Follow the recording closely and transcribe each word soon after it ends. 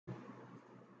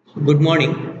Good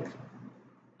morning.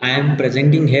 I am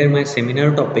presenting here my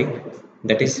seminar topic,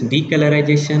 that is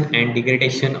decolorization and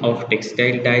degradation of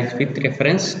textile dyes with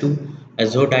reference to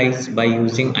azo dyes by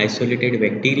using isolated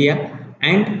bacteria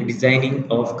and designing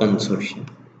of consortium.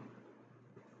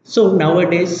 So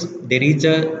nowadays there is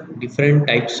a different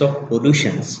types of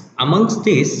pollutions. Amongst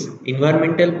this,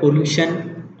 environmental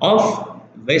pollution of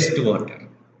wastewater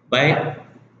by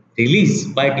release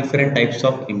by different types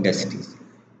of industries.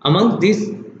 Among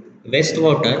this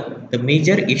wastewater, the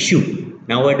major issue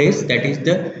nowadays, that is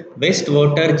the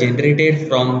wastewater generated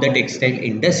from the textile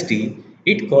industry.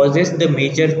 It causes the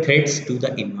major threats to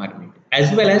the environment,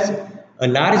 as well as a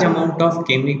large amount of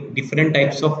different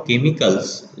types of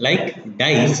chemicals like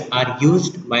dyes are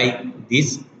used by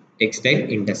these textile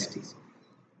industries.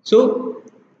 So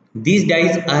these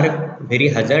dyes are very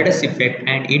hazardous effect,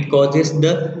 and it causes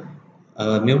the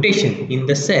mutation in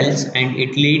the cells, and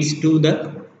it leads to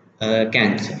the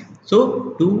cancer.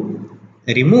 So to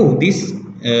remove these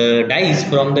dyes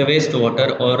from the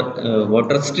wastewater or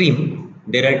water stream,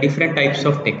 there are different types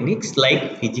of techniques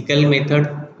like physical method,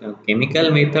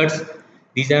 chemical methods.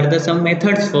 These are the some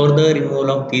methods for the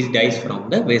removal of these dyes from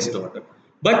the wastewater.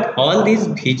 But all these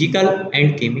physical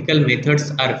and chemical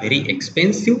methods are very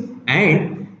expensive,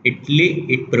 and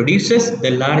it produces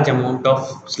the large amount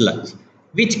of sludge,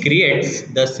 which creates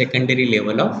the secondary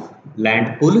level of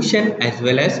land pollution as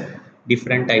well as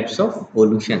different types of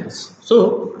pollutions.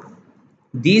 So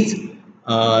these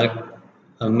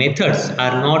methods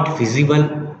are not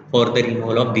feasible for the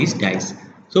removal of these dyes.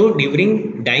 So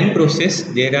during dyeing process,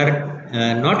 there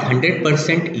are not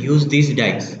 100% use these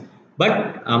dyes,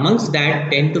 but amongst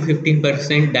that 10 to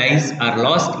 15% dyes are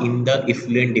lost in the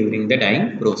effluent during the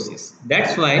dyeing process.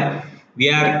 That's why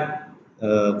we are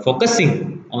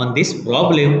focusing on this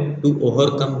problem to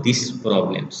overcome these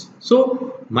problems.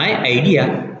 So my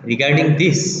idea regarding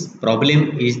this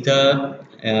problem is the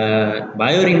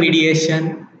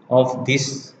bioremediation of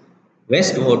this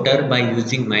wastewater by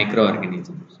using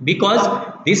microorganisms, because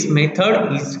this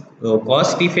method is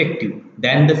cost effective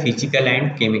than the physical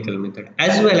and chemical method,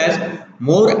 as well as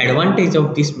more advantage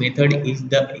of this method is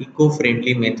the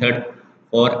eco-friendly method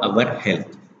for our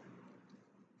health.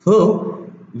 So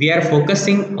we are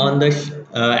focusing on the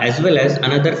as well as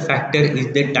another factor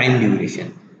is the time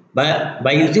duration.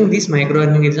 By using this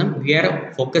microorganism, we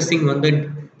are focusing on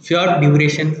the short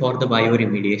duration for the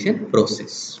bioremediation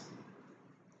process.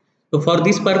 So for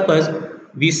this purpose,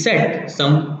 we set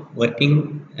some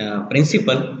working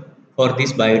principle for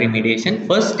this bioremediation.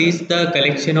 First is the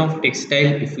collection of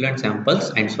textile effluent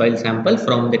samples and soil sample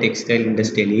from the textile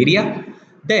industrial area.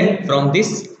 Then from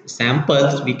these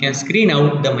samples, we can screen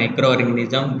out the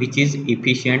microorganism which is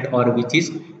efficient or which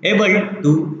is able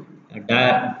to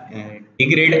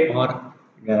degrade or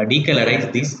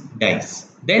decolorize these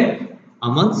dyes. Then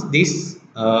amongst these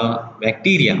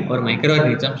bacteria or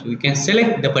microorganisms, we can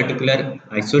select the particular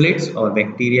isolates or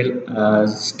bacterial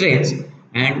strains,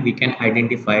 and we can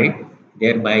identify it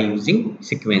there by using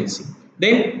sequencing.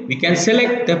 Then we can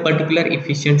select the particular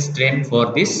efficient strain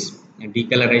for this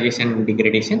decolorization and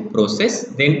degradation process.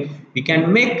 Then we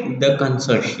can make the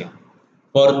consortium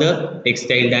for the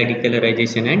textile dye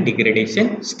decolorization and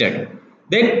degradation study.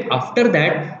 Then after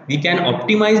that, we can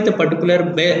optimize the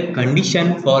particular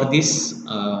condition for this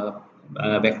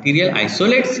bacterial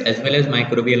isolates as well as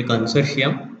microbial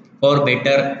consortium for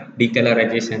better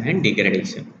decolorization and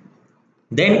degradation.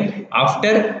 Then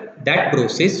after that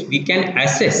process, we can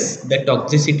assess the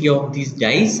toxicity of these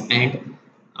dyes, and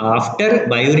after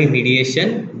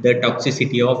bioremediation, the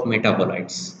toxicity of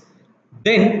metabolites.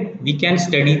 Then we can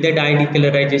study the dye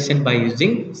decolorization by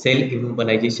using cell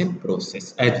immobilization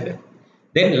process as well.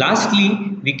 Then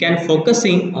lastly, we can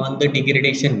focusing on the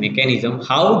degradation mechanism,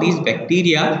 how these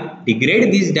bacteria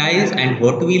degrade these dyes and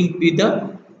what will be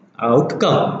the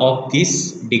outcome of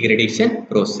this degradation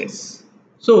process.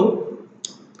 So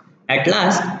at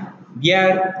last, we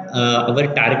are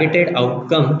our targeted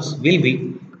outcomes will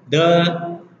be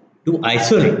the to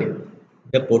isolate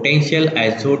the potential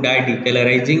azo dye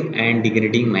decolorizing and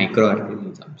degrading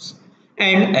microorganisms,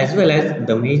 and as well as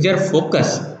the major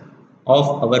focus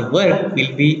of our work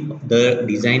will be the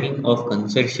designing of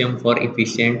consortium for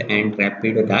efficient and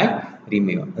rapid dye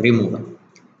removal.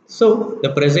 So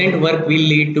the present work will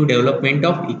lead to development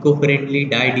of eco-friendly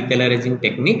dye decolorizing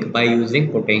technique by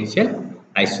using potential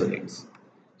isolates.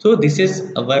 So this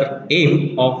is our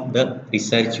aim of the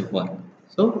research work.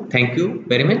 So thank you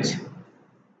very much.